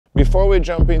Before we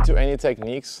jump into any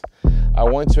techniques, I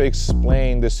want to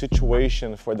explain the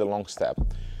situation for the long step.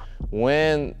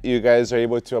 When you guys are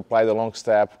able to apply the long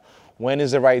step, when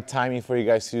is the right timing for you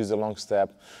guys to use the long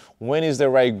step, when is the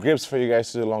right grips for you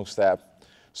guys to do the long step.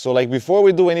 So like before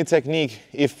we do any technique,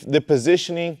 if the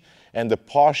positioning and the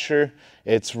posture,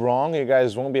 it's wrong, you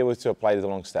guys won't be able to apply the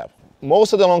long step.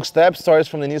 Most of the long step starts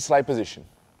from the knee slide position.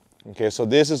 Okay, so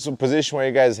this is a position where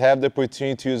you guys have the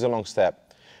opportunity to use a long step.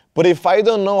 But if I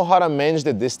don't know how to manage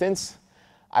the distance,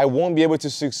 I won't be able to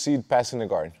succeed passing the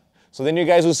guard. So then you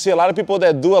guys will see a lot of people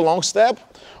that do a long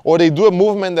step, or they do a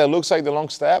movement that looks like the long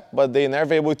step, but they're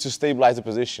never able to stabilize the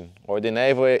position, or they're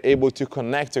never able to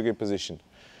connect to a good position.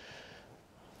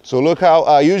 So look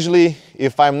how usually,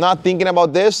 if I'm not thinking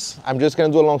about this, I'm just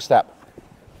gonna do a long step.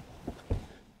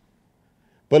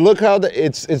 But look how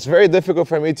it's very difficult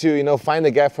for me to find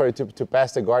the gap for to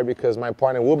pass the guard, because my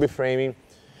partner will be framing,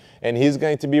 and he's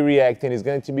going to be reacting, he's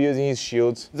going to be using his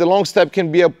shields. The long step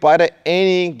can be applied at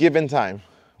any given time,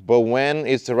 but when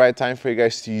it's the right time for you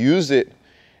guys to use it,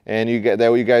 and you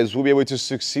guys will be able to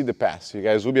succeed the pass. You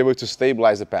guys will be able to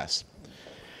stabilize the pass.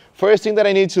 First thing that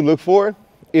I need to look for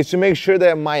is to make sure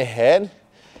that my head,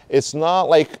 it's not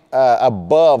like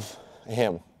above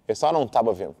him. It's not on top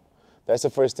of him. That's the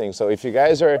first thing. So if you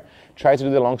guys are trying to do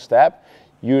the long step,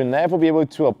 you'll never be able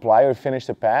to apply or finish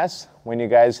the pass when you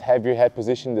guys have your head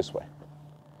positioned this way.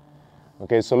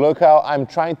 Okay, so look how I'm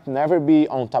trying to never be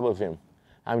on top of him.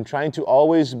 I'm trying to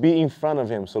always be in front of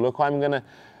him. So look how I'm gonna,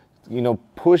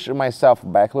 push myself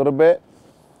back a little bit.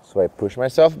 So I push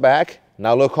myself back.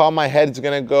 Now look how my head is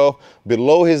gonna go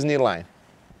below his knee line.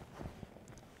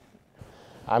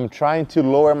 I'm trying to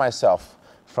lower myself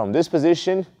from this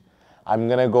position. I'm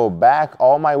gonna go back,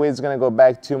 all my weight is gonna go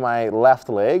back to my left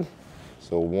leg.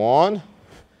 So one,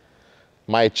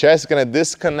 my chest is gonna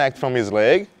disconnect from his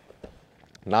leg.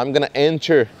 Now I'm gonna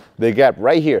enter the gap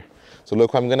right here. So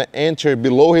look, I'm gonna enter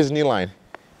below his knee line.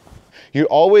 You're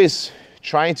always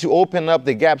trying to open up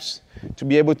the gaps to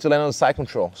be able to land on side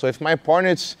control. So if my partner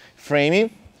is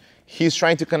framing, he's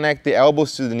trying to connect the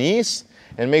elbows to the knees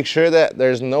and make sure that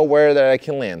there's nowhere that I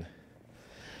can land.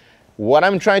 What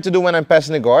I'm trying to do when I'm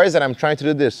passing the guard is that I'm trying to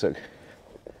do this. Look.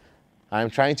 I'm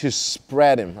trying to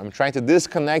spread him. I'm trying to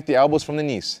disconnect the elbows from the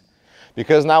knees.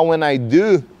 Because now when I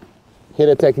do hit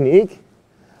a technique,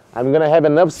 I'm gonna have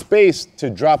enough space to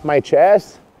drop my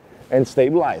chest and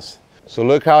stabilize. So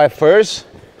look how at first,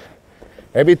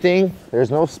 everything,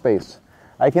 there's no space.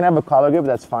 I can have a collar grip,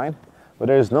 that's fine, but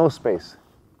there's no space.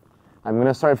 I'm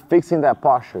gonna start fixing that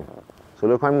posture. So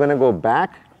look how I'm gonna go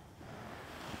back.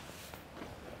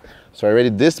 So already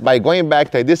by going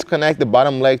back, I disconnect the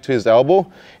bottom leg to his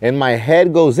elbow, and my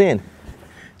head goes in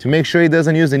to make sure he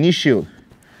doesn't use the knee shield.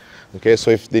 Okay,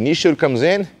 so if the knee shield comes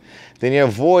in, then he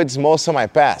avoids most of my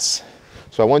pass.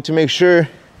 So I want to make sure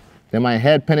that my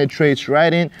head penetrates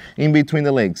right in between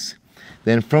the legs.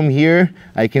 Then from here,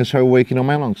 I can start working on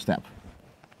my long step.